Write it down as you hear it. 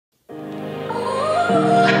What's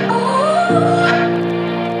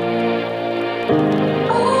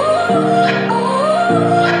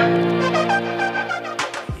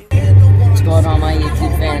going on, my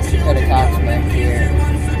YouTube fans? Dakota Cox back here.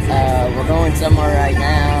 We're going somewhere right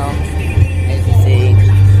now, as you see.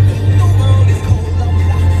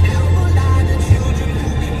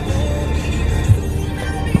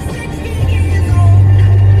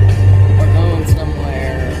 We're going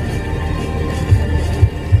somewhere,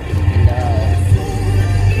 and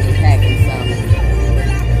we're packing something.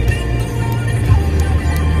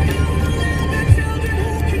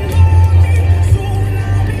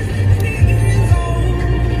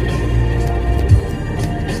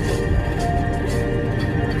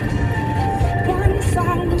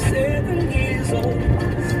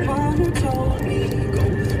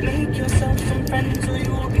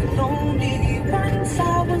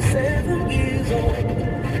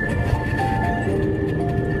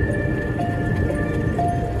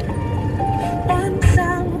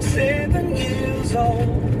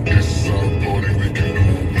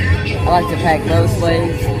 I like to pack both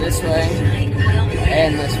ways, this way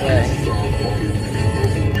and this way.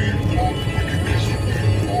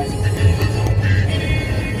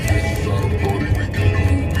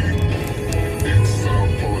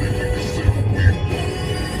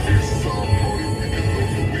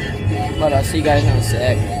 But I'll see you guys in a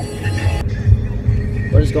sec.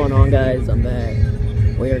 What is going on, guys? I'm back.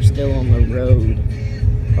 We are still on the road.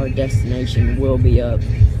 Our destination will be up.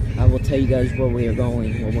 I will tell you guys where we are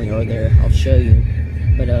going when we are there. I'll show you.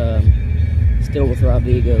 But still with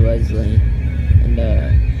Rodrigo, Leslie, and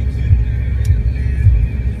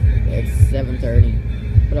it's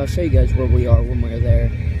 7:30. But I'll show you guys where we are when we're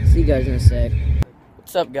there. See you guys in a sec.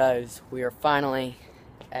 What's up, guys? We are finally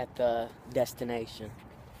at the destination.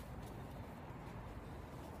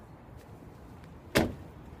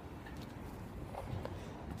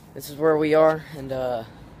 This is where we are, and I'll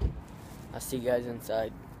see you guys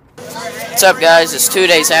inside. What's up, guys? It's 2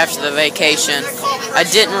 days after the vacation. I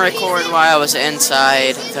didn't record while I was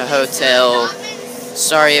inside the hotel.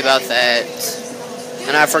 Sorry about that.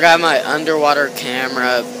 And I forgot my underwater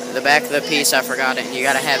camera. The back of the piece, I forgot it. You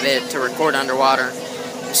gotta have it to record underwater.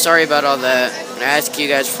 I'm sorry about all that. And I ask you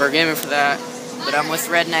guys to forgive me for that. But I'm with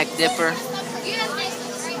Redneck Dipper.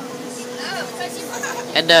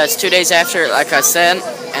 And it's 2 days after, like I said.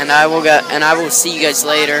 And I will see you guys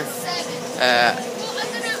later.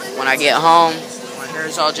 When I get home, my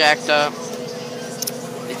hair's all jacked up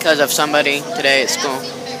because of somebody today at school.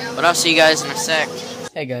 But I'll see you guys in a sec.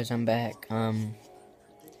 Hey guys, I'm back.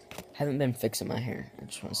 Haven't been fixing my hair. I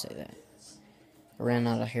just want to say that. I ran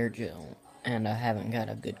out of hair gel, and I haven't got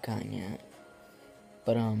a good kind yet.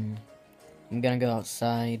 But I'm gonna go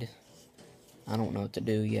outside. I don't know what to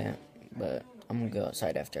do yet, but I'm gonna go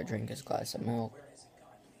outside after I drink this glass of milk.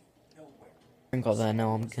 Drink all that.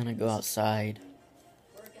 Now I'm gonna go outside.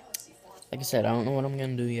 Like I said, I don't know what I'm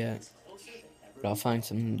gonna do yet, but I'll find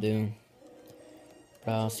something to do.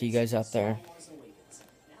 But I'll see you guys out there.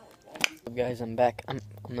 Guys, I'm back. I'm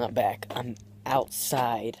not back. I'm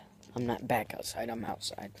outside. I'm not back outside. I'm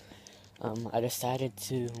outside. I decided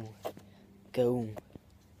to go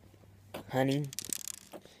hunting.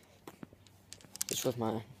 This was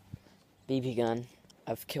my BB gun.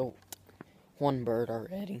 I've killed one bird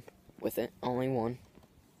already with it. Only one.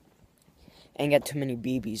 Ain't got too many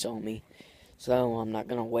BBs on me, so I'm not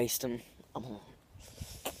gonna waste them. I'm gonna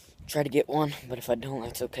try to get one, but if I don't,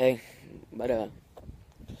 that's okay. But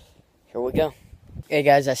here we go. Hey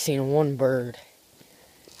guys, I seen one bird.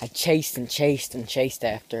 I chased and chased and chased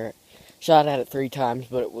after it. Shot at it 3 times,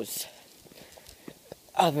 but it was,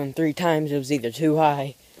 other than 3 times, it was either too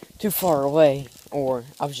high, too far away, or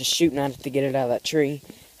I was just shooting at it to get it out of that tree.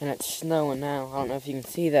 And it's snowing now. I don't know if you can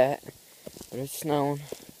see that, but it's snowing.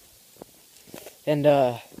 And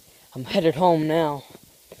I'm headed home now.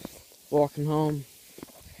 Walking home.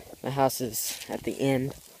 My house is at the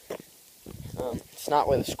end. It's not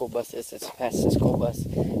where the school bus is. It's past the school bus.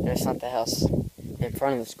 And it's not the house in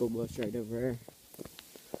front of the school bus right over there.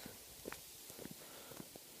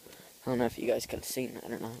 I don't know if you guys could have seen that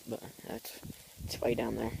or not, but it's way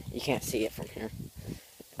down there. You can't see it from here.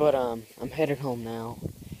 But I'm headed home now.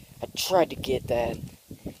 I tried to get that,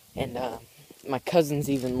 and my cousins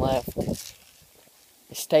even left.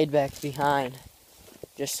 I stayed back behind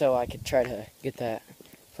just so I could try to get that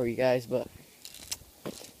for you guys, but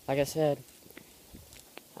like I said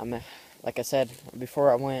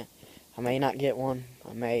before I went, I may not get one.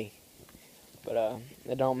 I may, but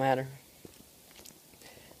it don't matter.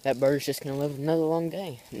 That bird's just gonna live another long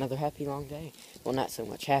day, another happy long day. Well, not so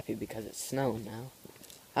much happy because it's snowing now.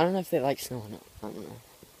 I don't know if they like snowing. I don't know.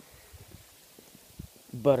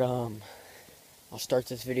 But, I'll start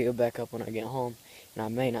this video back up when I get home, and I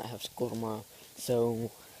may not have school tomorrow,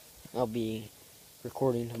 so I'll be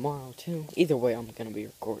recording tomorrow, too. Either way, I'm gonna be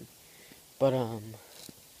recording. But, I'll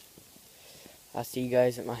see you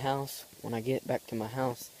guys at my house. When I get back to my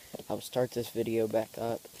house, I'll start this video back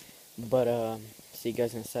up. But, see you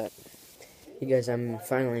guys in a sec. You guys, I'm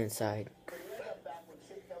finally inside.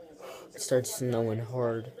 It started snowing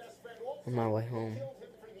hard on my way home,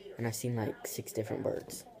 and I seen like 6 different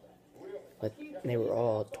birds. But they were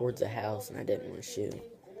all towards the house, and I didn't want to shoot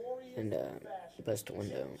and bust a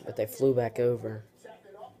window. But they flew back over,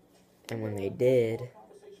 and when they did,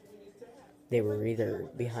 they were either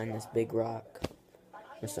behind this big rock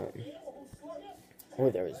or something,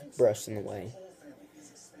 or there was brush in the way.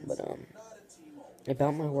 But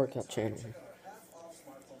about my workout channel,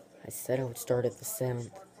 I said I would start at the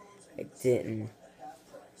 7th. I didn't,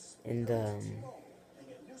 and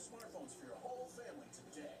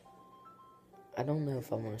I don't know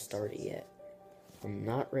if I want to start it yet. I'm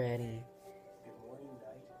not ready.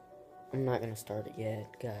 I'm not gonna start it yet,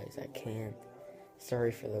 guys. I can't.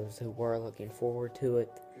 Sorry for those who were looking forward to it,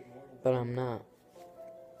 but I'm not.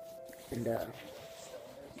 And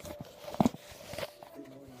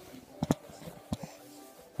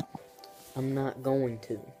I'm not going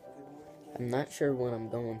to. I'm not sure when I'm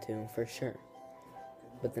going to, for sure.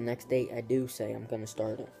 But the next date I do say I'm gonna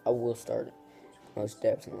start it. I will start it, most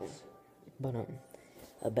definitely. But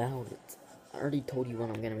about it, I already told you what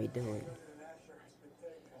I'm gonna be doing.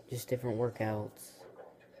 Just different workouts,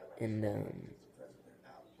 and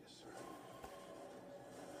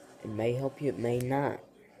it may help you, it may not.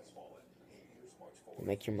 It'll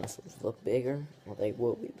make your muscles look bigger. Well, they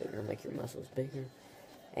will be bigger. Make your muscles bigger,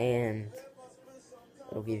 and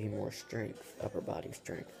it'll give you more strength, upper body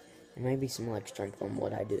strength, and maybe some leg strength on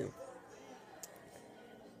what I do.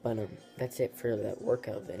 But that's it for that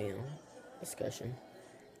workout video discussion.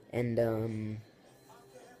 And don't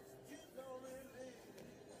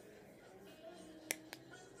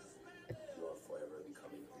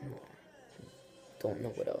know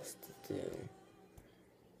what else to do.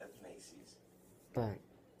 But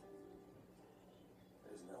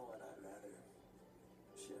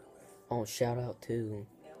oh, shout out to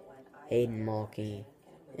Aiden Mulkey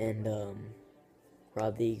and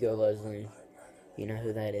Rob the Ego Leslie. You know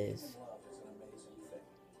who that is.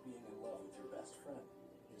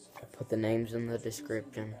 I'll put the names in the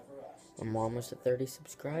description. I'm almost at 30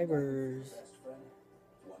 subscribers.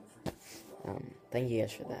 Thank you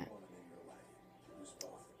guys for that.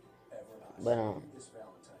 But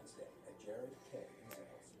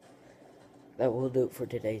that will do it for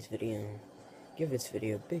today's video. Give this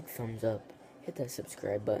video a big thumbs up. Hit that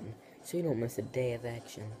subscribe button so you don't miss a day of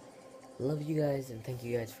action. Love you guys and thank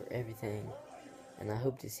you guys for everything. And I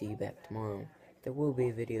hope to see you back tomorrow. There will be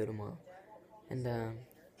a video tomorrow. And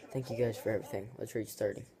thank you guys for everything. Let's reach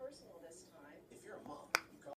 30.